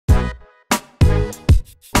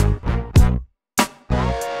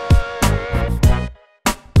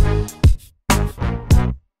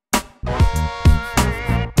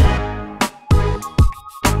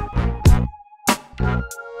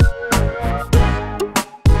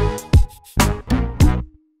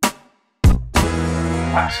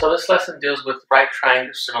So this lesson deals with right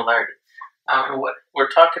triangle similarity. And what we're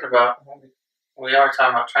talking about, we are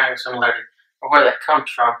talking about triangle similarity, or where that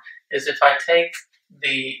comes from, is if I take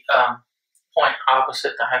the point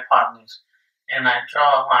opposite the hypotenuse and I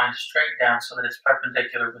draw a line straight down so that it's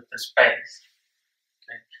perpendicular with this base.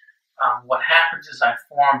 Okay. What happens is I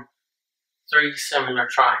form three similar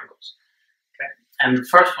triangles. Okay. And the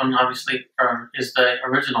first one, obviously, is the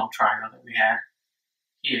original triangle that we had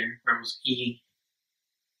here, where it was E,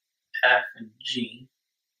 F, and G.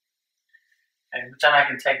 Okay, but then I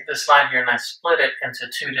can take this line here and I split it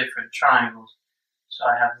into two different triangles. So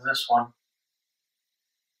I have this one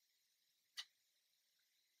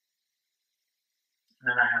and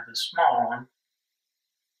then I have this small one.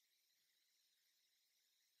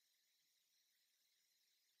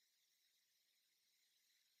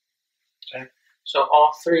 Okay, so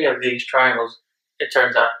all three of these triangles, it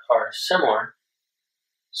turns out, are similar.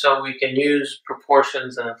 So we can use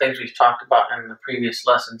proportions and the things we've talked about in the previous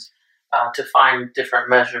lessons to find different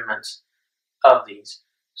measurements of these.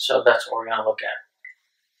 So that's what we're going to look at.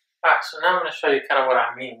 Alright, so now I'm going to show you kind of what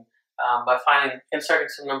I mean by inserting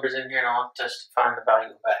some numbers in here, and I want us to find the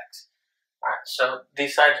value of x. Alright, so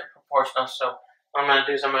these sides are proportional, so what I'm going to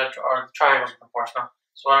do is I'm going to draw, or the triangles are proportional,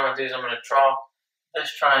 so what I'm going to do is I'm going to draw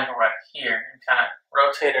this triangle right here and kind of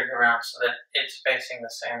rotate it around so that it's facing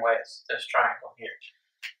the same way as this triangle here.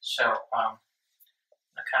 So I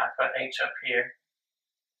kind of put H up here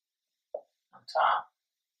on top.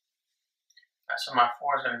 Right, so my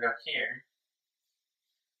 4 is going to go here.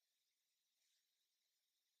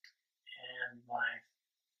 And my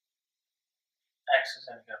X is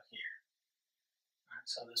going to go here. Right,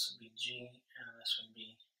 so this would be G and this would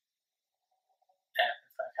be F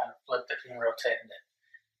if I kind of flipped it and rotated it.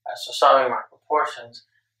 So solving my proportions,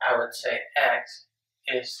 I would say X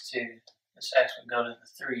is to, this X would go to the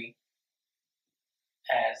 3,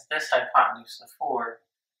 as this hypotenuse, the 4,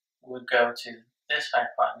 would go to this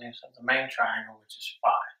hypotenuse of the main triangle, which is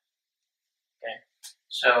 5. Okay,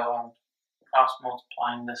 so cross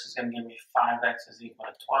multiplying this is going to give me 5x is equal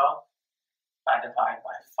to 12. If I divide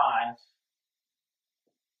by 5,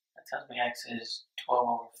 that tells me x is 12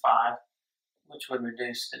 over 5, which would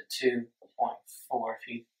reduce to 2.4 if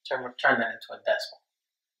you turn that into a decimal.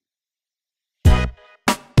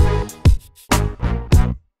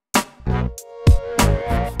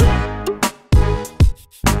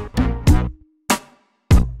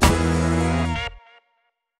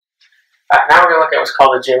 Alright, now we're going to look at what's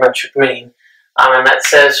called the geometric mean, and that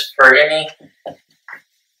says for any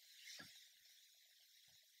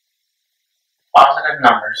positive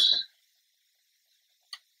numbers,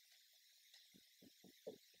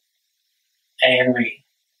 A and B,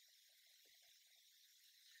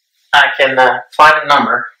 I can find a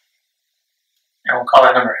number, and we'll call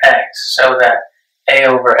that number x, so that A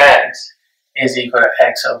over x is equal to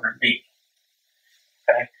x over B.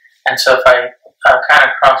 Okay, and so if I kind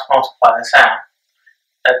of cross multiply this out,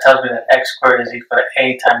 that tells me that x squared is equal to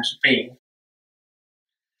A times B.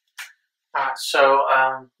 So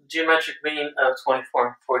geometric mean of 24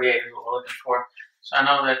 and 48 is what we're looking for. So I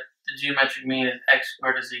know that the geometric mean is x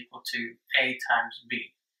squared is equal to A times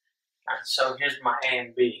B. So here's my A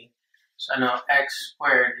and B. So I know x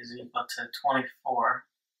squared is equal to 24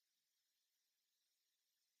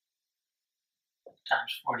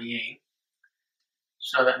 times 48.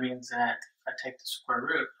 So that means that if I take the square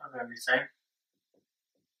root of everything,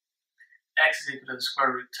 x is equal to the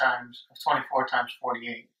square root of 24 times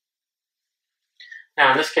 48.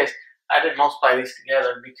 Now in this case, I didn't multiply these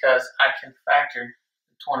together because I can factor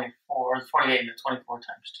the 48 into 24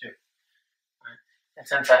 times 2. Right? And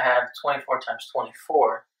since I have 24 times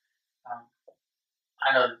 24,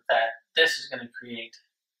 I know that this is going to create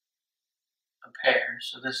a pair.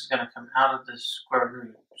 So this is going to come out of this square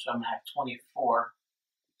root. So I'm going to have 24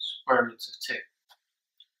 square roots of 2.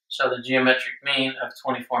 So the geometric mean of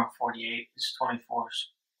 24 and 48 is 24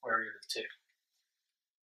 square root of 2.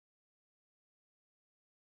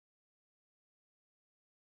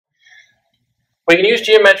 We can use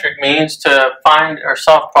geometric means to find or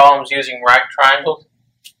solve problems using right triangles.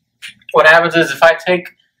 What happens is if I take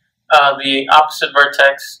the opposite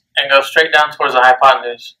vertex and go straight down towards the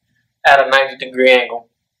hypotenuse at a 90-degree angle,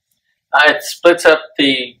 it splits up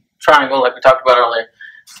the triangle like we talked about earlier.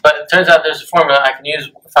 But it turns out there's a formula I can use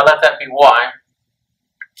if I let that be y,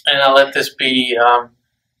 and I let this be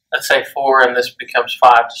let's say 4 and this becomes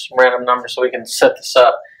 5, just some random number so we can set this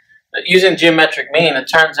up. But using geometric mean, it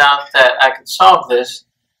turns out that I can solve this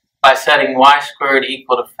by setting y squared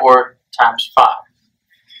equal to 4 times 5.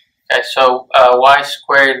 Okay, so y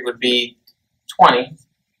squared would be 20.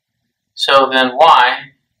 So then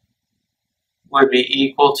y would be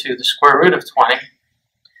equal to the square root of 20.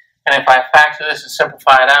 And if I factor this and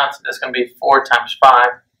simplify it out, that's going to be 4 times 5,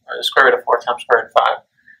 or the square root of 4 times square root of 5.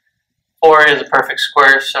 4 is a perfect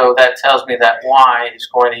square, so that tells me that y is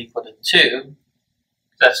going to equal to 2.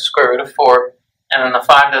 That's the square root of 4. And then the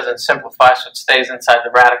 5 doesn't simplify, so it stays inside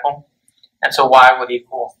the radical. And so y would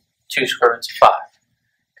equal 2 square roots of 5.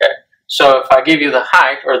 Okay. So if I give you the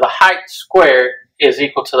height, or the height squared is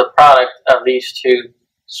equal to the product of these two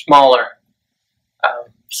smaller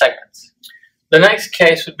segments. The next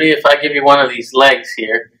case would be if I give you one of these legs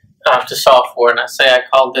here to solve for, and I say I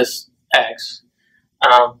call this x.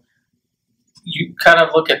 You kind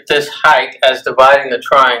of look at this height as dividing the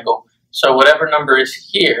triangle. So whatever number is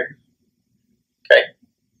here, okay,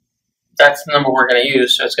 that's the number we're going to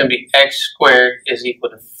use. So it's going to be x squared is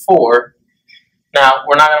equal to 4. Now,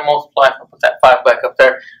 we're not going to multiply, if I put that 5 back up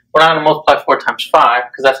there, we're not going to multiply 4 times 5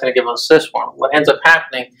 because that's going to give us this one. What ends up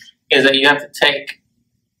happening is that you have to take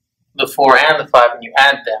the 4 and the 5 and you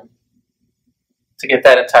add them to get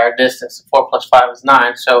that entire distance. 4 plus 5 is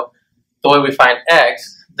 9. So the way we find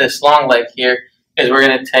x, this long leg here, is we're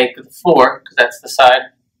going to take the 4, because that's the side.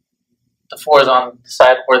 The 4 is on the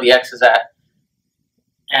side where the x is at.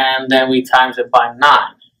 And then we times it by 9,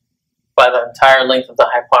 by the entire length of the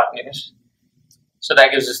hypotenuse. So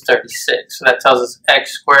that gives us 36. So that tells us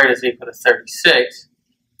x squared is equal to 36.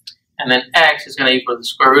 And then x is going to equal the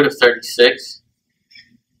square root of 36.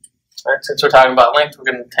 Right, since we're talking about length,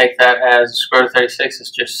 we're going to take that as the square root of 36 is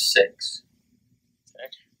just 6. Okay.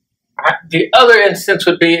 All right. The other instance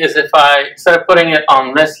would be is if I, instead of putting it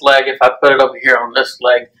on this leg, if I put it over here on this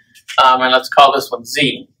leg, and let's call this one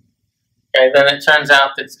z. Okay, then it turns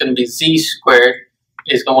out that it's going to be z squared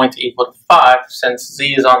is going to equal to 5, since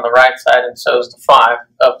z is on the right side and so is the 5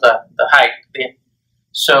 of the height.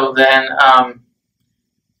 So then,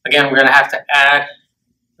 again, we're going to have to add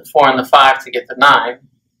the 4 and the 5 to get the 9.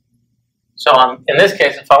 So in this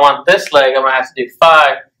case, if I want this leg, I'm going to have to do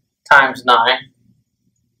 5 times 9,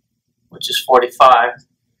 which is 45.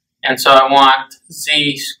 And so I want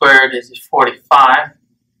z squared is 45.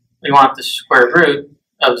 We want the square root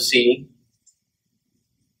of z.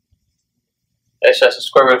 Okay, so that's the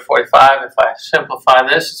square root of 45. If I simplify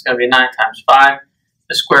this, it's going to be 9 times 5.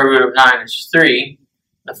 The square root of 9 is 3.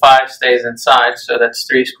 The 5 stays inside, so that's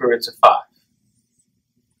 3 square roots of 5.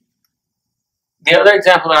 The other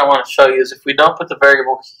example that I want to show you is if we don't put the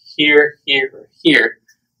variable here, here, or here,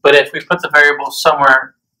 but if we put the variable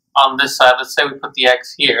somewhere on this side, let's say we put the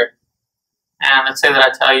x here, and let's say that I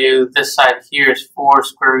tell you this side here is 4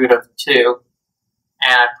 square root of 2,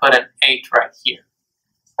 and I put an 8 right here.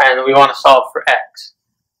 And we want to solve for x.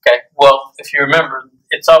 Okay, well, if you remember,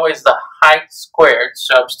 it's always the height squared,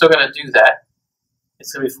 so I'm still going to do that.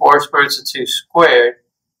 It's going to be 4 square roots of 2 squared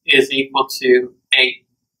is equal to 8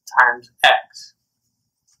 times x.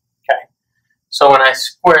 Okay, so when I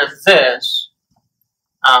square this,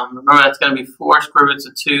 remember that's going to be 4 square roots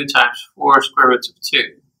of 2 times 4 square roots of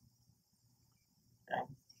 2. Okay.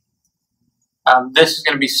 This is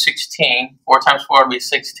going to be 16. 4 times 4 will be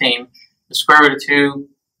 16. The square root of 2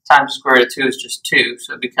 times the square root of 2 is just 2,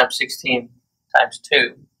 so it becomes 16 times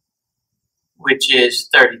 2, which is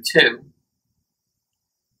 32.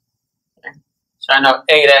 Okay. So I know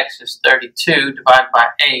 8x is 32 divided by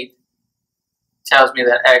 8 tells me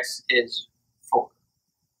that x is